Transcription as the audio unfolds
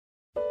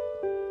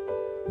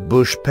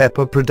Bush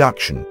pepper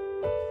production.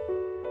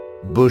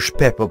 Bush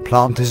pepper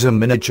plant is a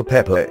miniature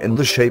pepper in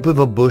the shape of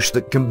a bush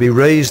that can be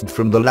raised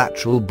from the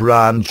lateral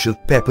branch of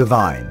pepper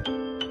vine.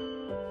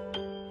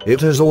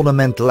 It has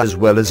ornamental as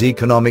well as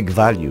economic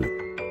value.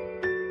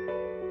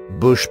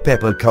 Bush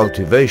pepper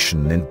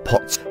cultivation in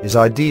pots is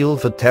ideal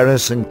for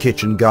terrace and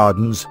kitchen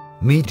gardens,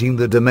 meeting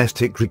the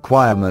domestic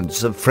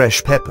requirements of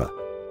fresh pepper.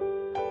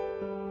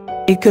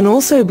 It can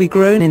also be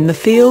grown in the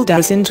field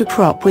as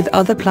intercrop with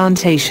other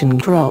plantation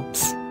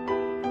crops.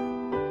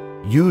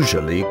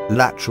 Usually,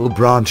 lateral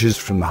branches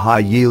from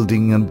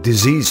high-yielding and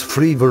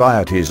disease-free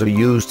varieties are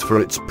used for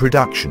its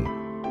production.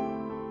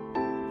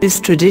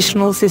 This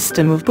traditional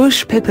system of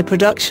bush pepper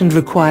production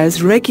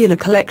requires regular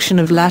collection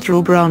of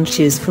lateral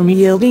branches from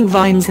yielding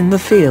vines in the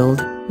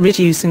field,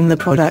 reducing the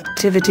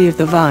productivity of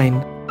the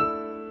vine.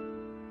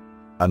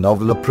 A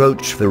novel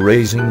approach for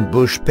raising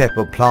bush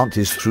pepper plant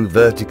is through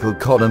vertical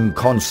column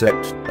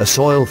concept, a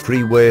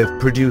soil-free way of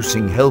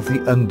producing healthy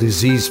and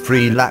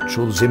disease-free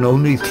laterals in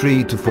only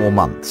 3 to 4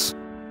 months.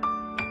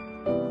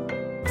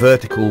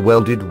 Vertical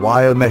welded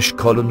wire mesh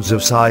columns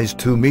of size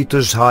 2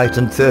 meters height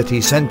and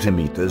 30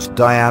 centimeters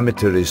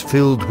diameter is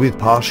filled with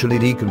partially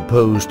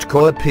decomposed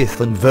coir pith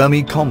and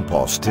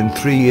vermicompost in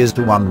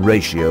 3:1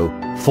 ratio,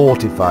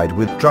 fortified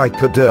with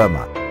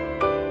trichoderma.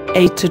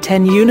 8 to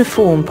 10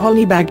 uniform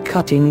polybag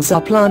cuttings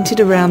are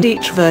planted around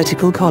each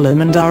vertical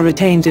column and are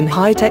retained in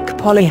high-tech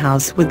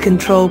polyhouse with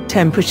controlled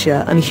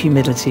temperature and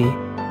humidity.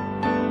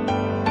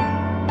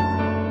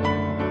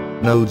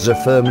 Nodes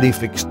are firmly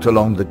fixed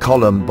along the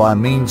column by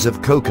means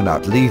of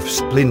coconut leaf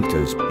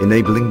splinters,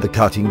 enabling the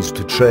cuttings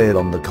to trail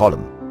on the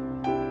column.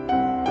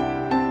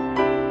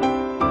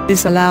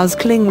 This allows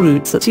cling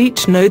roots at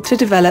each node to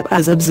develop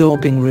as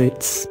absorbing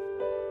roots.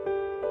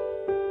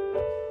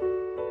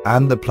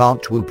 And the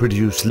plant will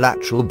produce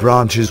lateral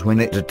branches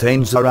when it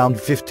attains around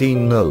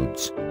 15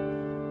 nodes.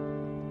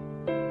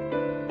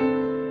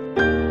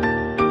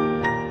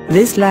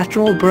 This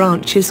lateral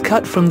branch is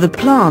cut from the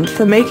plant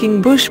for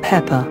making bush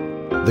pepper.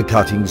 The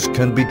cuttings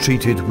can be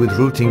treated with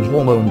rooting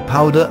hormone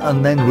powder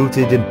and then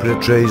rooted in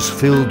trays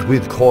filled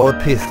with coir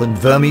pith and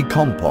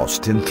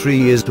vermicompost in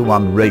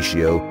 3:1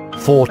 ratio,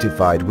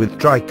 fortified with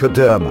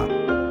trichoderma.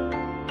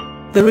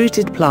 The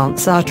rooted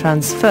plants are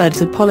transferred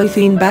to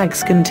polythene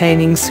bags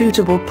containing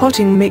suitable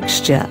potting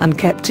mixture and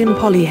kept in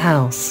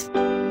polyhouse.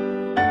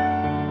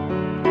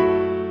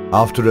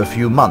 After a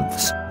few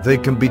months, they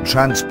can be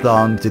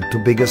transplanted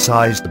to bigger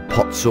sized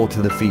pots or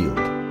to the field.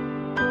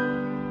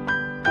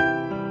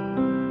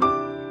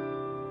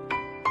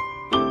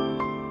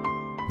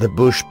 The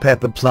bush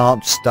pepper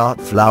plants start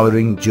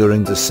flowering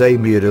during the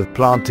same year of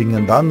planting,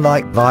 and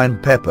unlike vine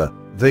pepper,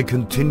 they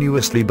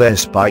continuously bear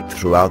spike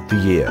throughout the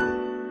year.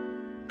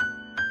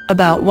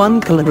 About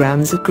 1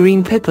 kilogram of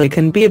green pepper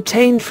can be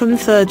obtained from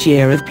 3rd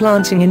year of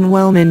planting in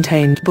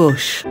well-maintained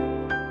bush.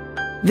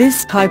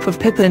 This type of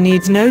pepper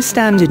needs no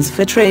standards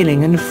for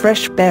trailing, and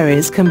fresh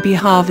berries can be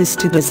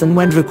harvested as and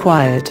when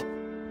required.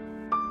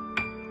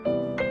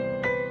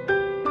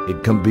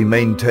 It can be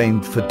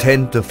maintained for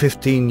 10 to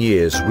 15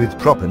 years with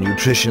proper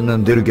nutrition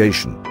and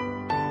irrigation.